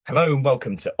Hello and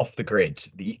welcome to Off the Grid,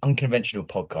 the unconventional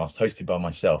podcast hosted by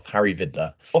myself, Harry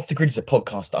Vidler. Off the Grid is a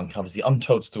podcast that uncovers the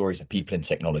untold stories of people in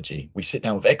technology. We sit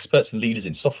down with experts and leaders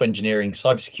in software engineering,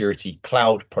 cybersecurity,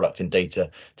 cloud, product and data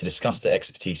to discuss their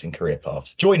expertise and career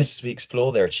paths. Join us as we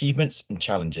explore their achievements and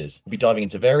challenges. We'll be diving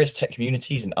into various tech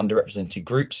communities and underrepresented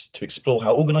groups to explore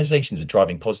how organizations are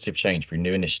driving positive change through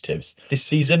new initiatives. This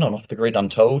season on Off the Grid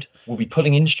Untold, we'll be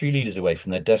pulling industry leaders away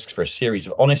from their desks for a series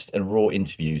of honest and raw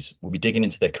interviews. We'll be digging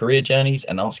into their career journeys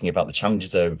and asking about the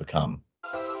challenges they overcome.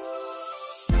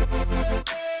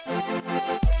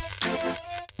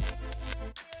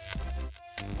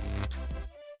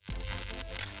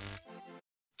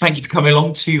 Thank you for coming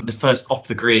along to the first Off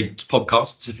the Grid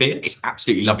podcast, Sofia. It's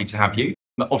absolutely lovely to have you.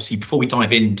 Obviously, before we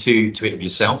dive into it with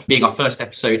yourself, being our first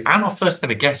episode and our first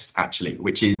ever guest, actually,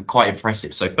 which is quite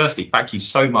impressive. So firstly, thank you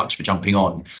so much for jumping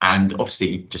on and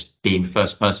obviously just being the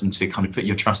first person to kind of put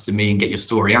your trust in me and get your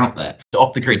story out there. So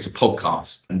Off the Grid's a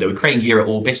podcast that we're creating here at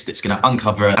Orbis that's going to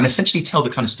uncover and essentially tell the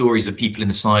kind of stories of people in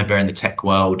the cyber and the tech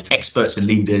world, experts and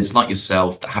leaders like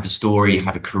yourself that have a story,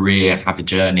 have a career, have a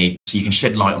journey. So you can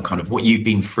shed light on kind of what you've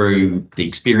been through, the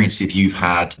experiences you've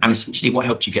had, and essentially what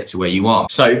helped you get to where you are.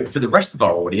 So for the rest of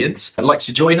our audience, I'd like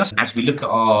to join us as we look at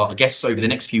our guests over the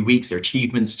next few weeks, their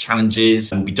achievements,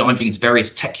 challenges, and we'll be diving into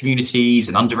various tech communities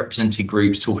and underrepresented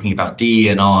groups, talking about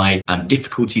DE&I,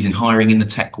 difficulties in hiring in the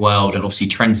tech world, and obviously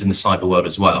trends in the cyber world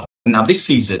as well. Now, this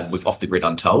season with Off the Grid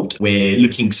Untold, we're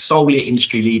looking solely at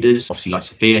industry leaders, obviously like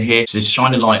Sofia here, to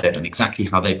shine a light on exactly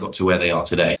how they've got to where they are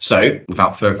today. So,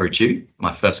 without further ado,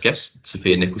 my first guest,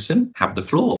 Sofia Nicholson, have the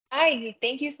floor. Hi,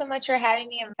 thank you so much for having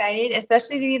me. I'm excited,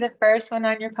 especially to be the first one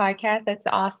on your podcast. That's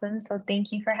awesome. So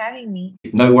thank you for having me.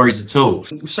 No worries at all.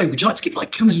 So would you like to give kind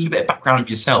of a little bit of background of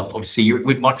yourself? Obviously, you're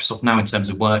with Microsoft now in terms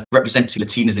of work, representing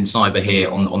Latinas in cyber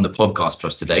here on the podcast for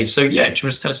us today. So yeah, do you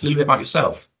want to tell us a little bit about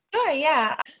yourself? Sure,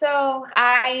 yeah. So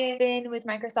I've been with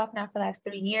Microsoft now for the last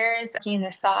 3 years, working in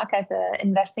their SOC as an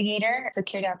investigator,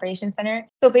 Security Operations Center.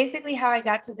 So basically how I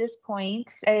got to this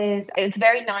point is it's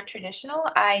very non-traditional.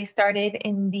 I started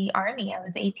in the Army. I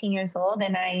was 18 years old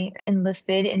and I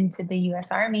enlisted into the U.S.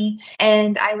 Army.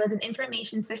 And I was an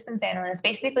information systems analyst.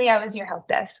 Basically, I was your help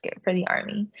desk for the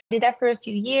Army. Did that for a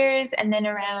few years. And then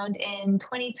around in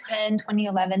 2010,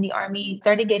 2011, the Army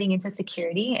started getting into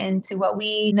security and to what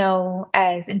we know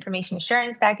as information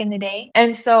assurance back in the day.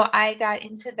 And so I got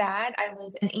into that. I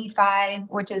was an E5,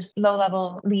 which is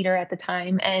low-level leader at the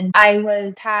time. And I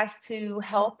was tasked to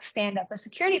help stand up a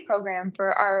security program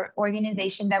for our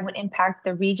organization that would impact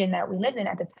the region that we lived in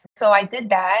at the time. So I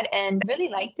did that and really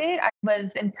liked it. I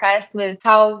was impressed with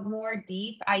how more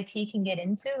deep IT can get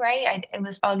into, right? It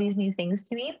was all these new things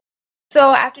to me.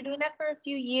 So after doing that for a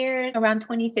few years, around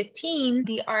 2015,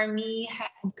 the Army had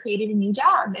created a new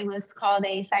job. It was called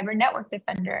a cyber network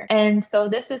defender. And so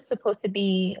this was supposed to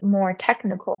be more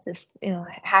technical, this,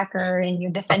 hacker and you're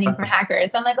defending from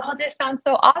hackers. So I'm like, oh, this sounds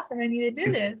so awesome. I need to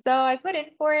do this. So I put in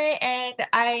for it and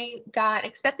I got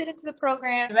accepted into the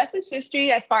program. The rest is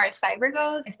history as far as cyber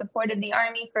goes. I supported the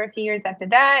Army for a few years after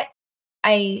that.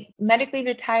 I medically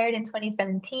retired in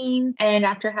 2017, and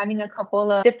after having a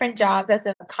couple of different jobs as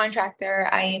a contractor,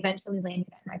 I eventually landed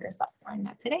at Microsoft, where I'm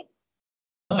at today.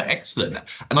 Oh, excellent.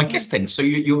 And I guess then, so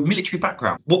your military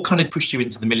background, what kind of pushed you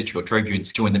into the military or drove you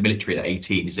into join the military at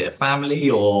 18? Is it a family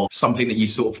or something that you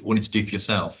sort of wanted to do for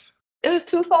yourself? It was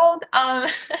twofold.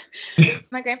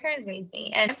 My grandparents raised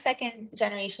me, and I'm second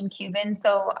generation Cuban.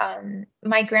 So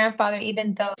my grandfather,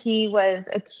 even though he was,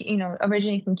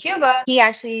 originally from Cuba, he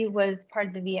actually was part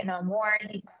of the Vietnam War.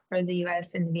 He fought for the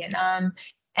U.S. in Vietnam.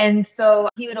 And so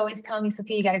he would always tell me,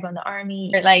 Sophia, you got to go in the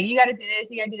Army. Or like, you got to do this,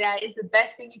 you got to do that. It's the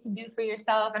best thing you can do for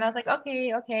yourself. And I was like,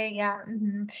 okay, yeah.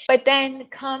 Mm-hmm. But then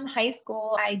come high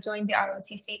school, I joined the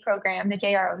ROTC program, the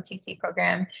JROTC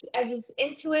program. I was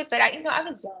into it, but I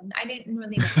was young. I didn't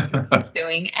really know what I was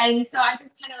doing. And so I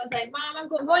just kind of was like, Mom, I'm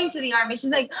going to the Army.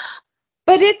 She's like,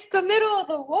 but it's the middle of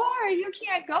the war. You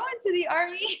can't go into the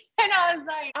Army. And I was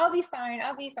like, I'll be fine.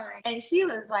 And she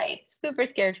was like super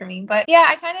scared for me. But yeah,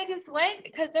 I kind of just went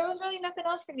because there was really nothing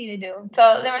else for me to do.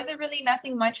 So there wasn't really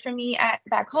nothing much for me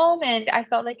back home. And I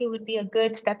felt like it would be a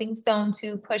good stepping stone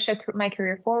to push my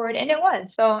career forward. And it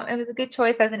was. So it was a good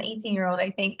choice as an 18-year-old, I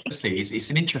think. Honestly,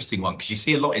 it's an interesting one because you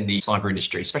see a lot in the cyber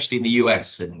industry, especially in the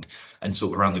US and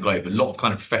sort of around the globe. A lot of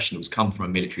kind of professionals come from a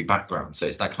military background. So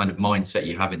it's that kind of mindset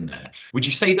you have in there. Would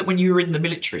you say that when you were in the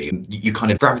military, you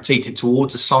kind of gravitated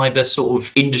towards a cyber sort of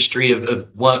industry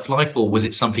of work life, or was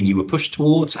it something you were pushed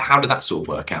towards? How did that sort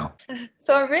of work out?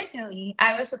 So originally,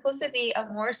 I was supposed to be a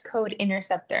Morse code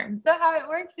interceptor. So how it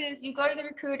works is you go to the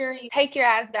recruiter, you take your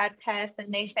ASVAB test,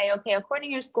 and they say, okay, according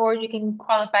to your scores, you can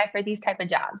qualify for these type of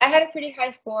jobs. I had a pretty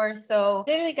high score, so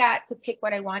literally got to pick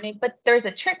what I wanted. But there's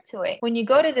a trick to it. When you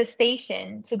go to the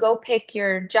station to go pick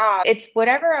your job, it's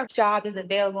whatever job is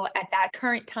available at that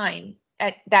current time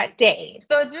at that day.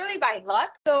 So it's really by luck.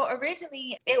 So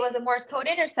originally it was a Morse code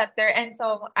interceptor. And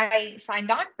so I signed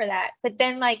on for that. But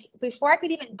then like before I could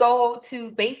even go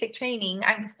to basic training,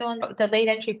 I was still in the late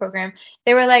entry program.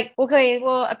 They were like, okay,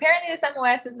 well, apparently this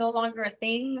MOS is no longer a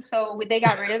thing. So they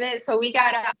got rid of it. So we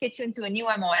got to get you into a new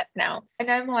MOS now.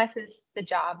 And MOS is the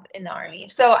job in the Army.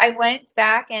 So I went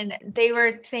back and they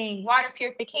were saying water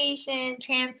purification,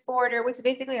 transporter, which is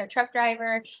basically a truck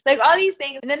driver, like all these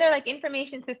things. And then they're like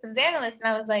information systems analyst. And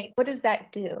I was like, what does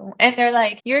that do? And they're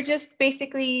like, you're just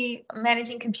basically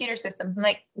managing computer systems. I'm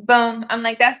like, boom. I'm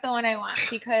like, that's the one I want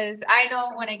because I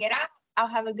know when I get out, I'll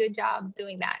have a good job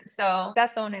doing that. So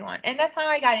that's the one I want. And that's how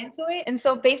I got into it. And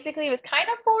so basically it was kind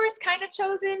of forced, kind of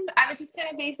chosen. I was just kind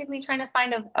of basically trying to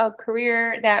find a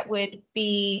career that would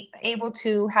be able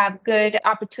to have good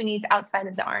opportunities outside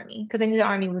of the Army because I knew the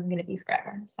Army wasn't going to be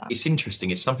forever. So it's interesting.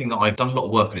 It's something that I've done a lot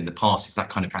of work on in the past. It's that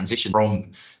kind of transition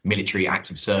from military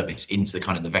active service into the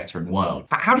kind of the veteran world.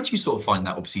 How did you sort of find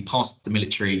that, obviously past the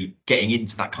military, getting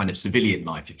into that kind of civilian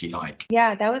life, if you like?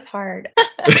 Yeah, that was hard.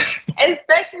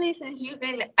 Especially since you've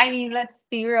been, I mean, let's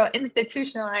be real,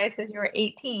 institutionalized since you were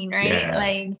 18, right? Yeah.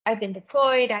 Like I've been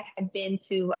deployed. I had been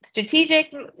to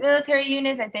strategic military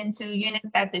units. I've been to units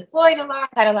that deployed a lot,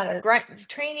 had a lot of grunt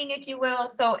training, if you will.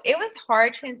 So it was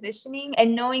hard transitioning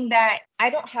and knowing that I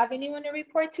don't have anyone to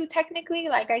report to technically.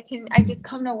 Like I just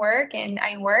come to work and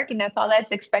I work and that's all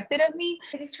that's expected of me.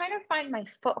 I was trying to find my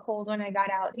foothold when I got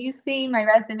out. You see my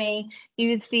resume, you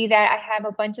would see that I have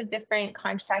a bunch of different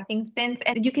contracting stints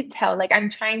and you could tell like I'm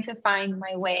trying to find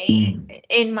my way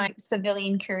in my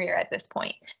civilian career at this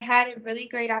point. I had a really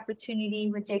great opportunity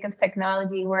with Jacobs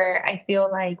Technology where I feel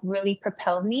like really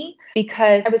propelled me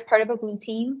because I was part of a blue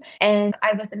team and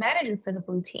I was the manager for the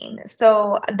blue team.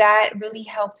 So that really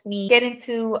helped me get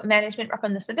into management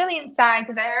from the civilian side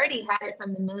because I already had it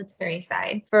from the military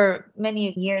side for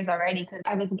many years already because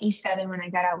I was an E7 when I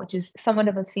got out, which is somewhat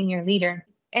of a senior leader.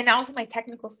 And also my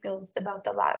technical skills developed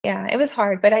a lot. Yeah, it was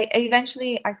hard, but I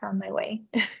eventually found my way.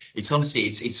 It's honestly,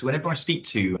 it's whenever I speak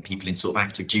to people in sort of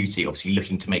active duty, obviously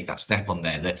looking to make that step on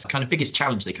there, the kind of biggest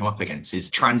challenge they come up against is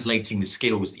translating the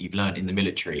skills that you've learned in the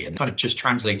military and kind of just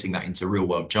translating that into real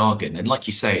world jargon. And like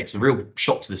you say, it's a real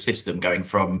shock to the system going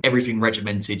from everything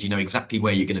regimented, you know exactly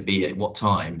where you're going to be at what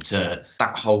time, to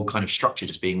that whole kind of structure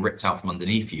just being ripped out from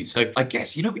underneath you. So I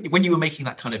guess, you know, when you were making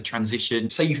that kind of transition,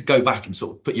 say you could go back and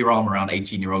sort of put your arm around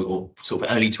 18-year-old or sort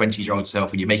of early 20-year-old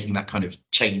self when you're making that kind of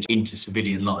change into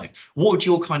civilian life, what would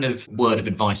your kind of word of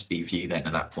advice be for you then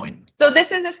at that point? So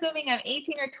this is assuming I'm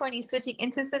 18 or 20 switching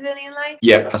into civilian life?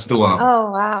 Yeah, that's the one.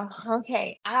 Oh, wow.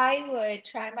 Okay. I would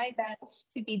try my best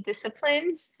to be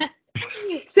disciplined.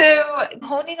 So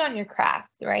hone in on your craft,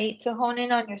 right? To hone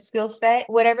in on your skill set,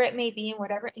 whatever it may be in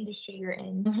whatever industry you're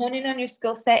in. Hone in on your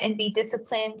skill set and be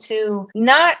disciplined to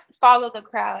not follow the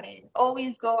crowd and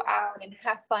always go out and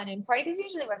have fun and party. Because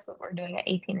usually that's what we're doing at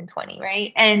 18 and 20,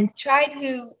 right? And try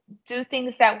to do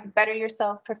things that will better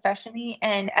yourself professionally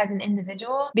and as an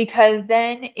individual, because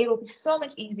then it will be so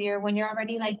much easier when you're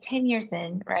already like 10 years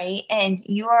in, right? And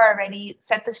you are already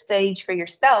set the stage for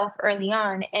yourself early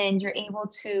on and you're able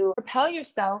to propel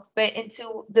yourself but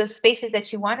into the spaces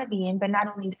that you want to be in. But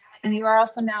not only that, and you are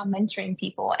also now mentoring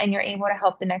people and you're able to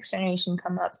help the next generation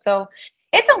come up. So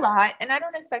it's a lot, and I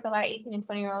don't expect a lot of 18 and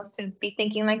 20-year-olds to be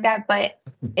thinking like that, but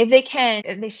if they can,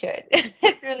 they should.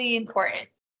 It's really important.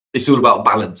 It's all about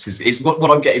balance is what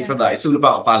I'm getting from that. It's all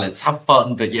about balance. Have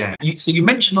fun, but yeah. So you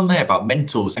mentioned on there about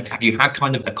mentors. Have you had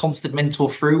kind of a constant mentor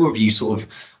through, or have you sort of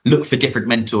looked for different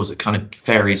mentors at kind of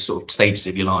various sort of stages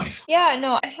of your life? Yeah,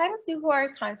 no, I had a few who are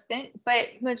constant, but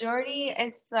majority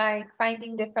is like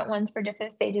finding different ones for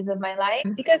different stages of my life.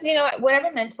 Because, you know,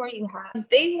 whatever mentor you have,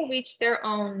 they will reach their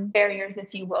own barriers,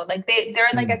 if you will. Like they're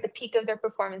like at the peak of their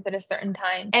performance at a certain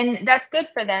time. And that's good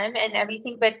for them and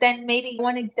everything. But then maybe you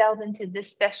want to delve into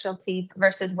this specialty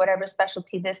versus whatever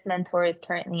specialty this mentor is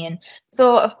currently in.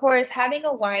 So, of course, having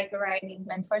a wide variety of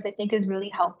mentors, I think, is really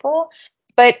helpful.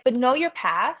 But know your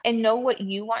path and know what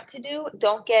you want to do.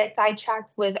 Don't get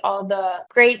sidetracked with all the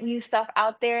great new stuff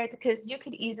out there, because you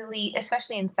could easily,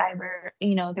 especially in cyber,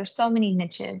 there's so many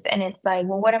niches, and it's like,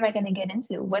 well, what am I going to get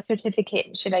into? What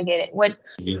certificate should I get? What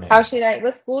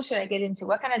school should I get into?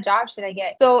 What kind of job should I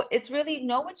get? So it's really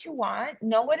know what you want,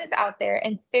 know what is out there,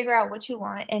 and figure out what you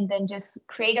want, and then just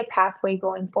create a pathway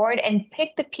going forward and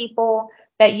pick the people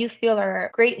that you feel are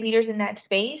great leaders in that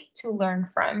space to learn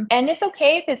from. And it's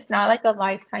okay if it's not like a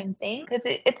lifetime thing, because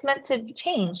it's meant to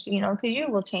change, because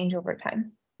you will change over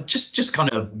time. Just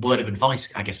kind of word of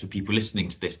advice, I guess, for people listening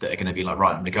to this that are going to be like, right,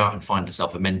 I'm going to go out and find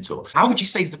yourself a mentor. How would you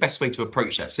say is the best way to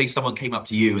approach that? Say someone came up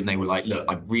to you and they were like, look,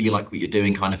 I really like what you're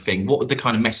doing, kind of thing. What would the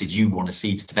kind of message you want to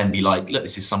see to them be like, look,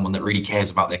 this is someone that really cares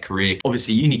about their career.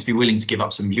 Obviously, you need to be willing to give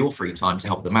up some of your free time to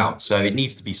help them out. So it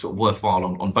needs to be sort of worthwhile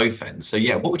on both ends. So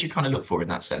yeah, what would you kind of look for in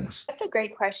that sense? That's a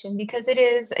great question, because it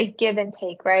is a give and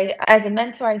take, right? As a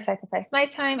mentor, I sacrifice my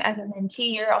time. As a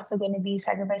mentee, you're also going to be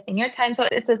sacrificing your time. So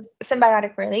it's a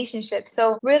symbiotic relationship.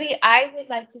 So really, I would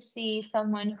like to see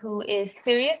someone who is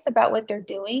serious about what they're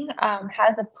doing,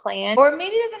 has a plan, or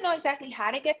maybe doesn't know exactly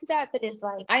how to get to that, but is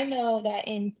like, I know that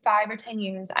in 5 or 10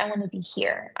 years, I want to be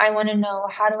here. I want to know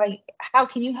how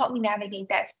can you help me navigate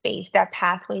that space, that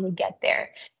pathway to get there?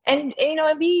 And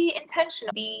be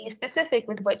intentional, be specific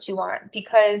with what you want,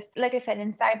 because like I said,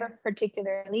 in cyber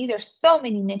particularly, there's so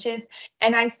many niches,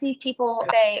 and I see people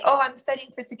say, oh, I'm studying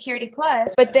for Security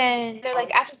Plus, but then they're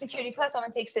like, after Security Plus, I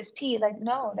want to take CISP. Like,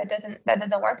 no, that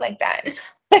doesn't work like that.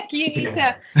 Like, you need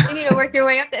to work your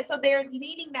way up there. So they're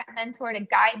needing that mentor to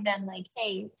guide them, like,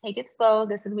 hey, take it slow.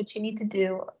 This is what you need to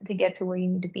do to get to where you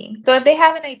need to be. So if they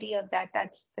have an idea of that,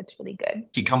 that's really good.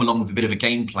 You come along with a bit of a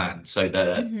game plan, so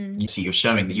that Mhm. you're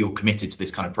showing that you're committed to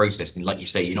this kind of process, and like you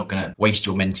say, you're not going to waste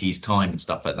your mentee's time and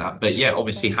stuff like that. But yeah,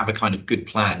 obviously have a kind of good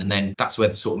plan, and then that's where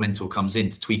the sort of mentor comes in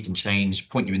to tweak and change,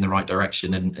 point you in the right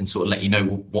direction, and sort of let you know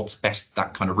what's best,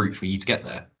 that kind of route for you to get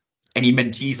there. Any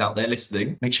mentees out there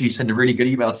listening, make sure you send a really good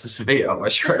email to Sofia. I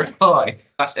straight reply.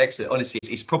 That's excellent. Honestly,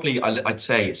 it's probably, I'd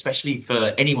say, especially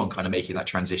for anyone kind of making that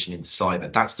transition into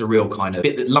cyber, that's the real kind of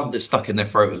bit, that lump that's stuck in their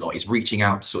throat a lot, is reaching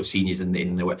out to sort of seniors in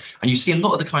the web. And you see a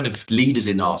lot of the kind of leaders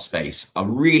in our space are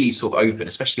really sort of open,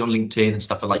 especially on LinkedIn and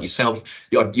stuff like yourself.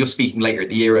 You're speaking later at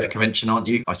the year at a convention, aren't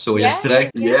you? I saw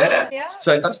yesterday. Yeah.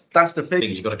 So that's the thing.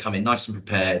 You've got to come in nice and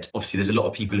prepared. Obviously, there's a lot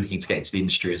of people looking to get into the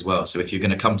industry as well. So if you're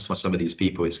going to come to some of these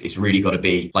people, it's really got to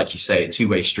be, like you say, a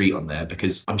two-way street on there,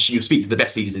 because I'm sure you'll speak to the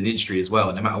best leaders in the industry as well,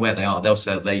 and no matter where they are, they'll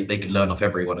say they can learn off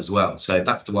everyone as well. So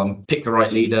that's the one. Pick the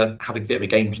right leader, have a bit of a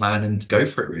game plan, and go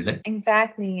for it, really.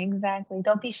 Exactly.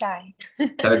 Don't be shy.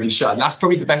 Don't be shy. That's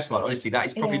probably the best one. Honestly, that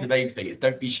is probably the main thing, is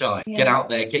don't be shy. Get out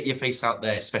there, get your face out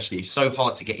there. Especially, it's so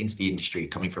hard to get into the industry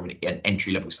coming from an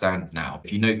entry-level stand now.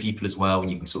 If you know people as well,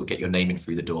 and you can sort of get your name in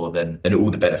through the door, then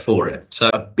all the better for it. So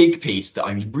a big piece that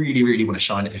I really, really want to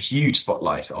shine a huge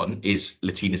spotlight on is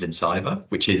Latinas in Cyber,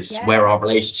 which is where our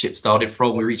relationship started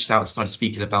from. We reached out and started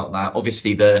speaking about that.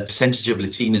 Obviously, the percentage of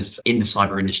Latinas in the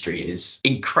cyber industry is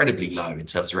incredibly low in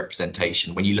terms of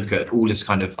representation. When you look at all this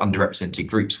kind of underrepresented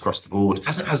groups across the board,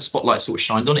 hasn't had a spotlight sort of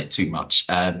shined on it too much,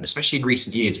 especially in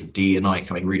recent years with D&I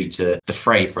coming really to the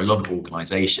fray for a lot of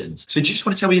organisations. So do you just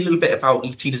want to tell me a little bit about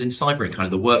Latinas in Cyber and kind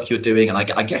of the work you're doing, and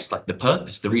I guess like the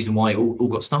purpose, the reason why it all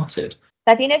got started?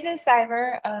 Latinas in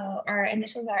Cyber, our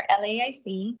initials are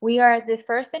LAIC. We are the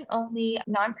first and only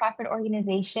nonprofit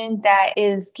organization that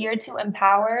is geared to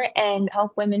empower and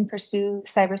help women pursue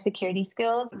cybersecurity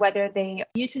skills, whether they are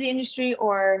new to the industry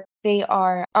or they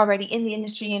are already in the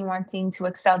industry and wanting to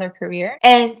excel their career.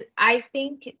 And I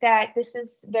think that this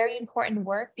is very important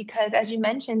work because, as you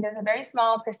mentioned, there's a very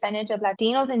small percentage of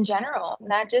Latinos in general,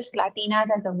 not just Latinas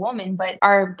as a woman, but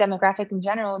our demographic in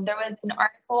general. There was an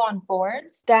article on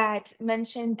Forbes that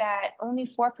mentioned that only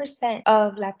 4%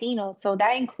 of Latinos, so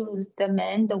that includes the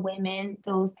men, the women,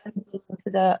 those to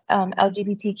the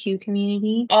LGBTQ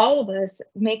community, all of us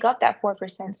make up that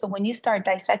 4%. So when you start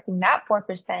dissecting that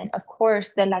 4%, of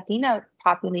course, the Latina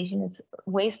population is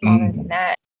way smaller than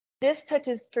that. This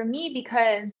touches for me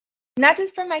because not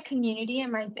just for my community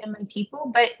and my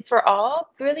people, but for all,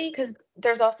 really, because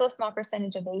there's also a small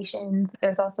percentage of Asians.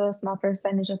 There's also a small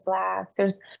percentage of Blacks.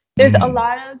 There's a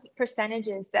lot of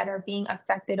percentages that are being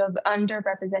affected of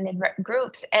underrepresented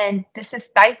groups. And this is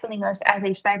stifling us as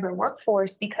a cyber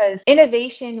workforce because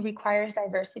innovation requires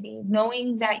diversity.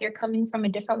 Knowing that you're coming from a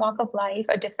different walk of life,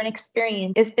 a different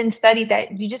experience, it's been studied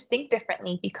that you just think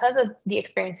differently because of the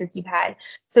experiences you've had.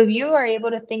 So if you are able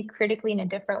to think critically in a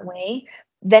different way,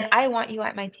 then I want you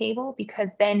at my table, because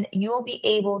then you'll be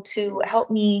able to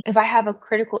help me if I have a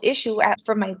critical issue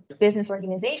for my business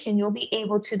organization. You'll be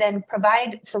able to then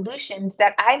provide solutions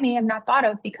that I may have not thought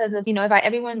of, because of, if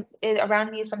everyone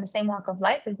around me is from the same walk of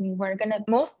life as me, we're going to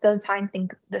most of the time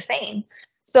think the same.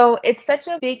 So it's such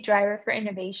a big driver for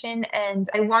innovation. And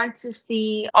I want to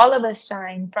see all of us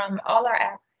shine, from all our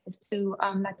allies to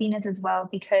Latinas as well,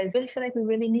 because I really feel like we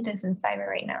really need this in cyber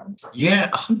right now. Yeah,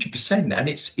 100%. And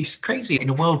it's crazy in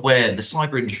a world where the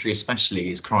cyber industry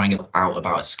especially is crying out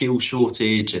about a skill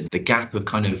shortage and the gap of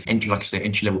kind of entry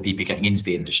level people getting into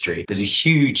the industry. There's a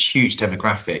huge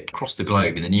demographic across the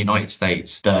globe in the United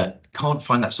States that can't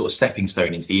find that sort of stepping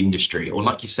stone into the industry, or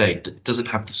like you say, doesn't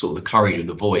have the sort of the courage or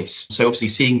the voice. So obviously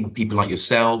seeing people like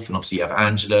yourself, and obviously you have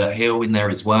Angela Hill in there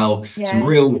as well, some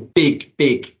real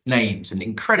big names and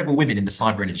incredible women in the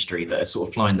cyber industry that are sort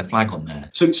of flying the flag on there.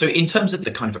 So in terms of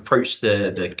the kind of approach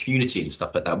to the community and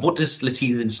stuff like that, what does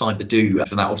Latinas in Cyber do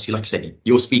for that? Obviously, like I said,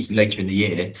 you're speaking later in the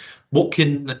year. What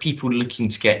can people looking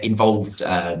to get involved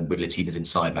with Latinas in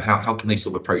Cyber, how can they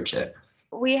sort of approach it?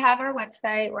 We have our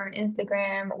website, we're on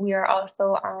Instagram, we are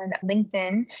also on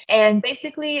LinkedIn. And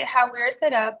basically how we're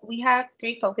set up, we have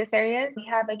 3 focus areas. We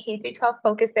have a K-12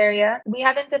 focus area. We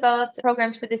haven't developed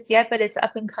programs for this yet, but it's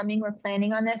up and coming. We're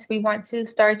planning on this. We want to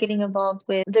start getting involved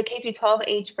with the K-12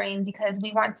 age frame, because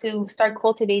we want to start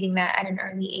cultivating that at an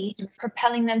early age,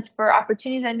 propelling them for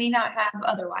opportunities that may not have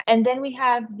otherwise. And then we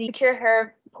have the Secure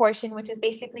Her portion, which is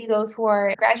basically those who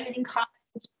are graduating college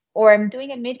or I'm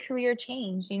doing a mid-career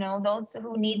change, those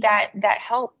who need that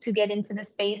help to get into the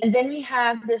space. And then we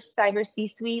have this cyber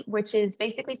C-suite, which is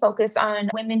basically focused on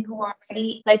women who are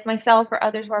already, like myself or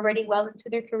others, who are already well into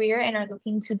their career and are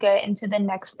looking to get into the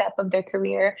next step of their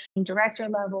career, director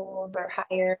levels or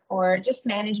higher, or just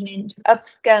management, just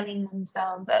upscaling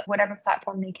themselves at whatever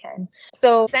platform they can.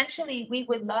 So essentially, we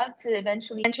would love to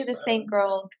eventually enter the same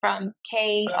girls from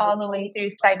K all the way through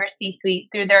cyber C-suite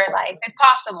through their life, if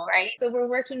possible, right? So we're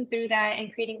working through that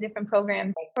and creating different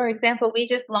programs. For example, we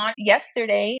just launched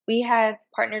yesterday. We have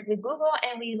partnered with Google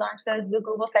and we launched the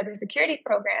Google Cybersecurity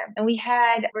Program. And we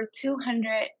had over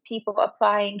 200 people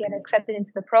apply and get accepted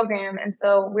into the program. And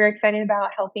so we're excited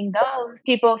about helping those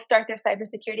people start their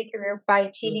cybersecurity career by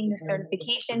achieving the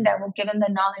certification that will give them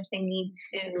the knowledge they need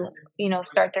to,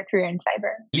 start their career in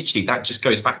cyber. Literally, that just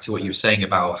goes back to what you were saying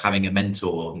about having a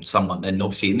mentor, someone, and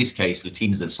obviously in this case,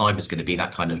 Latinas in Cyber is going to be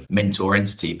that kind of mentor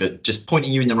entity, but just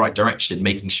pointing you in the right direction,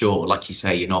 making sure, like you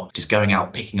say, you're not just going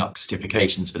out picking up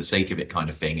certifications for the sake of it kind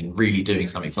of thing, and really doing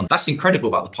something. That's incredible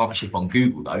about the partnership on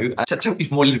Google, though. Tell me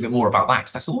a little bit more about that,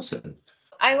 because that's awesome.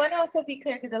 I want to also be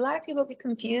clear, because a lot of people get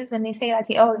confused when they say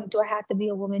Latina. Oh, do I have to be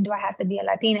a woman? Do I have to be a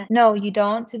Latina? No, you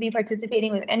don't. To be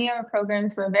participating with any of our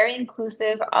programs, we're very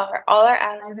inclusive. All our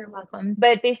allies are welcome.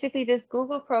 But basically, this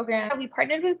Google program, we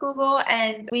partnered with Google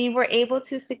and we were able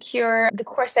to secure the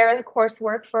Coursera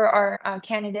coursework for our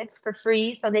candidates for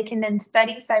free, so they can then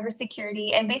study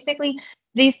cybersecurity. And basically,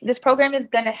 this program is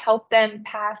going to help them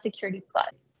pass Security Plus.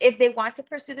 If they want to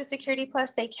pursue the Security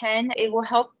Plus, they can. It will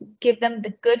help give them the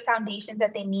good foundations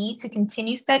that they need to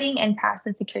continue studying and pass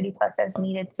the Security Plus as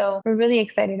needed. So we're really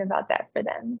excited about that for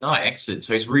them. Oh, excellent.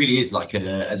 So it really is like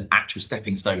an actual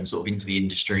stepping stone sort of into the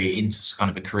industry, into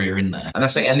kind of a career in there. And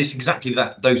it's exactly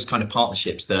those kind of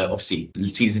partnerships that obviously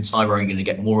Latinas in Cyber are going to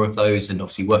get more of those, and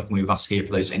obviously working with us here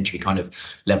for those entry kind of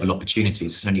level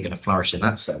opportunities is only going to flourish in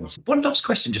that sense. One last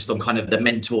question just on kind of the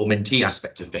mentor-mentee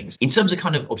aspect of things. In terms of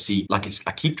kind of obviously, like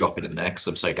I keep dropping in there because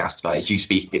I'm so gassed about it, you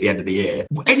speaking at the end of the year.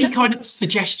 Any kind of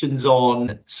suggestions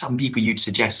on some people you'd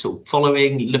suggest sort of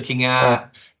following, looking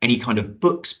at, any kind of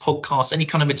books, podcasts, any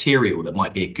kind of material that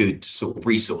might be a good sort of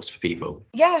resource for people?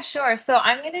 Yeah, sure. So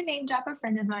I'm going to name drop a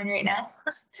friend of mine right now.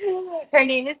 Her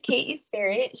name is Katie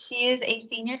Spirit. She is a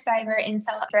senior cyber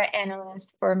intel threat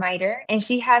analyst for MITRE, and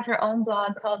she has her own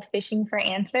blog called Phishing for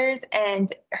Answers,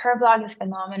 and her blog is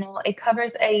phenomenal. It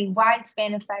covers a wide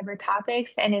span of cyber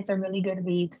topics, and it's a really good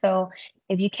read. So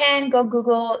if you can, go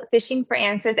Google Phishing for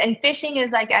Answers, and phishing is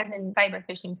like as in cyber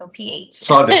phishing, so PH.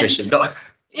 Cyber phishing, not...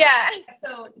 Yeah,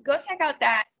 so go check out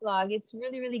that blog. It's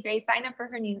really, really great. Sign up for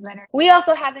her newsletter. We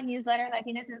also have a newsletter,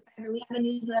 Latinas in Cyber. We have a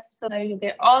newsletter so that you'll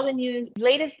get all the new,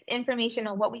 latest information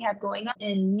on what we have going on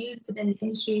and news within the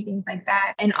industry, things like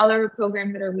that, and all our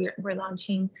programs that we're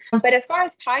launching. But as far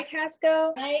as podcasts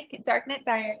go, like Darknet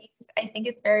Diaries, I think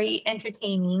it's very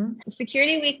entertaining.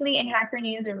 Security Weekly and Hacker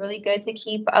News are really good to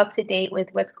keep up to date with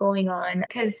what's going on,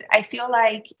 because I feel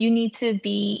like you need to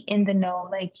be in the know,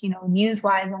 like,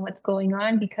 news-wise on what's going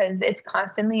on, because it's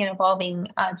constantly an evolving,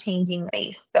 changing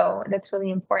space. So that's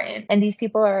really important. And these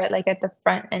people are like at the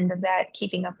front end of that,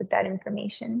 keeping up with that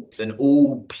information. And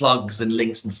all plugs and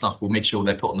links and stuff, we'll make sure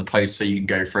they're put on the post so you can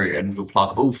go through, and we'll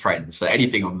plug all friends. So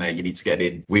anything on there you need to get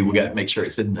in, we will make sure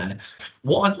it's in there.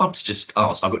 What I'd love to just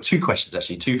ask, I've got two questions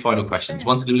actually, two final questions. Sure.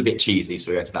 One's a little bit cheesy,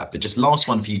 so we'll go to that, but just last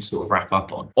one for you to sort of wrap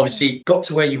up on. Obviously, got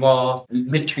to where you are,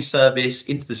 military service,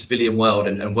 into the civilian world,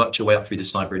 and worked your way up through the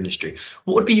cyber industry.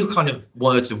 What would be your kind of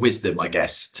words of wisdom, I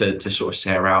guess, to sort of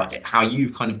share out how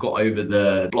you've kind of got over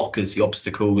the blockers, the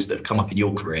obstacles that have come up in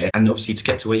your career, and obviously to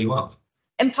get to where you are?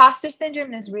 Imposter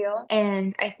syndrome is real,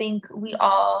 and I think we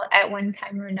all at one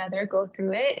time or another go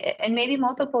through it, and maybe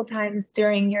multiple times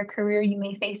during your career you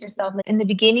may face yourself. In the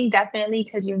beginning, definitely,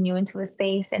 because you're new into a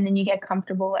space, and then you get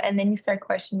comfortable, and then you start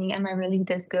questioning, am I really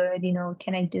this good?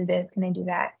 Can I do this? Can I do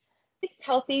that? It's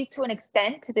healthy to an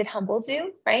extent because it humbles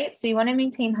you, right? So you want to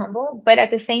maintain humble, but at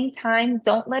the same time,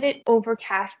 don't let it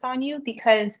overcast on you,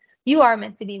 because you are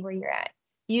meant to be where you're at.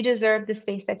 You deserve the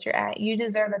space that you're at. You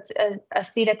deserve a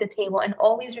seat at the table. And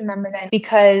always remember that,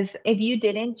 because if you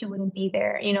didn't, you wouldn't be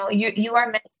there. You are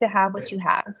meant to have what you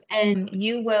have, and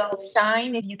you will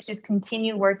shine if you just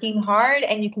continue working hard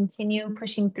and you continue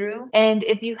pushing through. And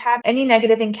if you have any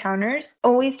negative encounters,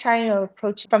 always try to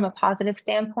approach from a positive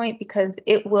standpoint, because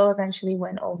it will eventually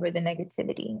win over the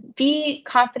negativity. Be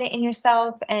confident in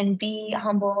yourself and be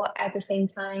humble at the same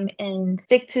time, and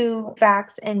stick to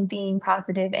facts and being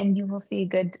positive, and you will see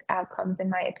good outcomes, in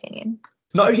my opinion.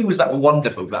 Not only was that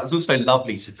wonderful, that was also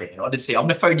lovely, Sofia. Honestly, I'm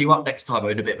going to phone you up next time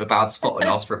I'm in a bit of a bad spot and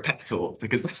ask for a pep talk,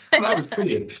 because that was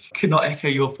brilliant. Could not echo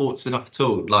your thoughts enough at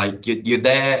all. Like, you're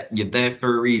there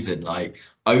for a reason. Like,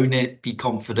 own it, be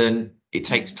confident. It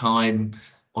takes time.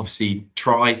 Obviously,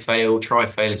 try fail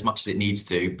as much as it needs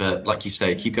to, but like you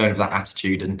say, keep going with that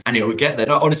attitude, and it will get there.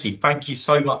 No, honestly, thank you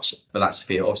so much for that,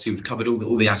 Sofia. Obviously, we've covered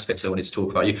all the aspects I wanted to talk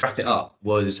about. You wrap it up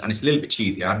was, and it's a little bit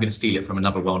cheesy, I'm going to steal it from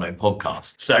another well-known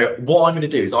podcast. So what I'm going to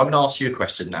do is I'm going to ask you a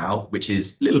question now, which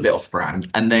is a little bit off brand,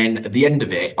 and then at the end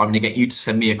of it, I'm going to get you to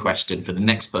send me a question for the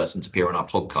next person to appear on our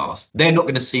podcast. They're not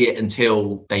going to see it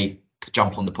until they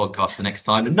jump on the podcast the next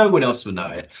time, and no one else will know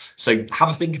it. So have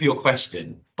a think of your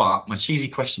question. But my cheesy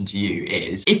question to you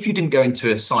is, if you didn't go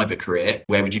into a cyber career,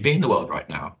 where would you be in the world right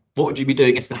now? What would you be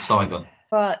doing instead of cyber?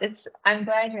 Well, I'm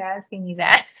glad you're asking me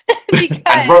that.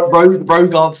 And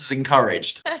rogue answers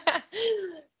encouraged.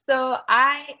 So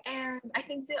I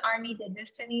think the Army did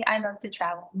this to me. I love to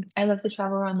travel. I love to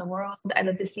travel around the world. I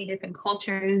love to see different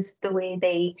cultures, the way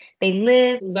they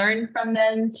live, learn from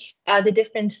them, the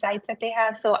different sites that they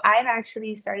have. So I've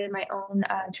actually started my own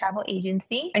travel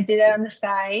agency. I do that on the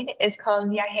side. It's called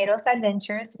Viajeros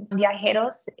Adventures.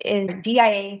 Viajeros is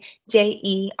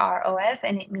Viajeros,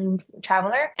 and it means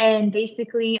traveler. And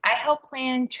basically, I help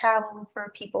plan travel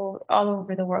for people all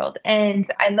over the world.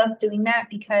 And I love doing that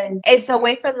because it's a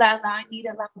way for allowing me to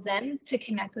allow them to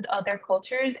connect with other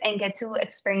cultures and get to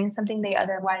experience something they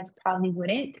otherwise probably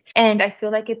wouldn't. And I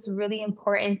feel like it's really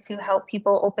important to help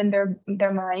people open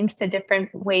their minds to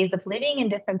different ways of living and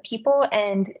different people,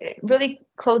 and really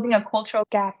closing a cultural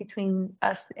gap between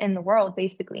us and the world,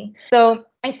 basically. So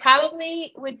I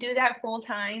probably would do that full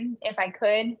time if I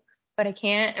could, but I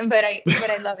can't, but I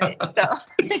love it.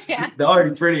 So yeah. No,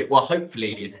 brilliant. Well,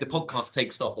 hopefully if the podcast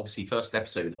takes off, obviously first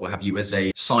episode, we'll have you as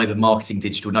a cyber marketing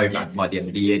digital nomad by the end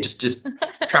of the year, just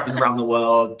traveling around the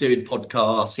world, doing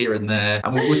podcasts here and there,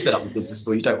 and we'll set up the business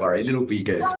for you, don't worry, it'll be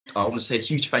good. I want to say a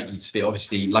huge thank you to Sofia.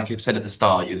 Obviously, like I've said at the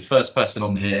start, you're the first person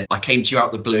on here. I came to you out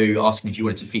of the blue asking if you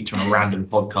wanted to feature on a random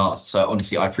podcast. So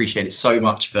honestly, I appreciate it so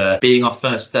much for being our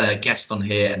first guest on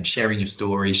here and sharing your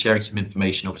story, sharing some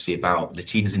information, obviously, about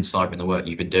Latinas in Cyber and the work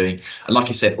you've been doing. And like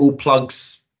I said, all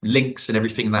plugs, links and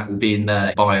everything that will be in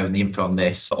the bio and the info on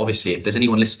this. But obviously, if there's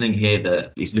anyone listening here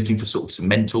that is looking for sort of some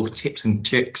mentor tips and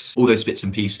tricks, all those bits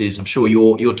and pieces, I'm sure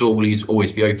your door will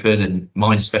always be open, and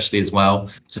mine especially as well.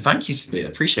 So thank you, Sofia.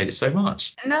 Appreciate it so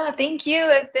much. No, thank you.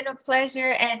 It's been a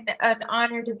pleasure and an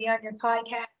honor to be on your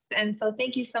podcast. And so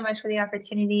thank you so much for the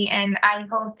opportunity. And I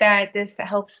hope that this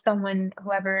helps someone,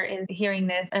 whoever is hearing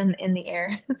this, in the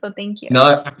air. So thank you.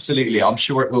 No, absolutely. I'm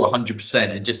sure it will 100%.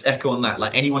 And just echo on that,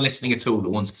 like anyone listening at all that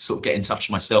wants to sort of get in touch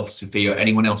with myself, Sofia, or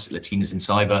anyone else at Latinas in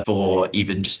Cyber for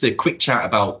even just a quick chat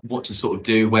about what to sort of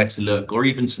do, where to look, or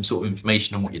even some sort of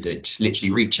information on what you're doing, just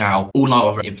literally reach out. All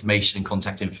our information and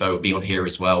contact info will be on here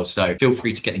as well. So feel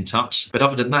free to get in touch. But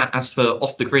other than that, as for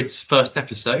Off the Grid's first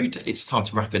episode, it's time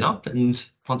to wrap it up. And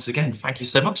once again, thank you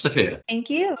so much, Sofia. Thank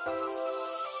you.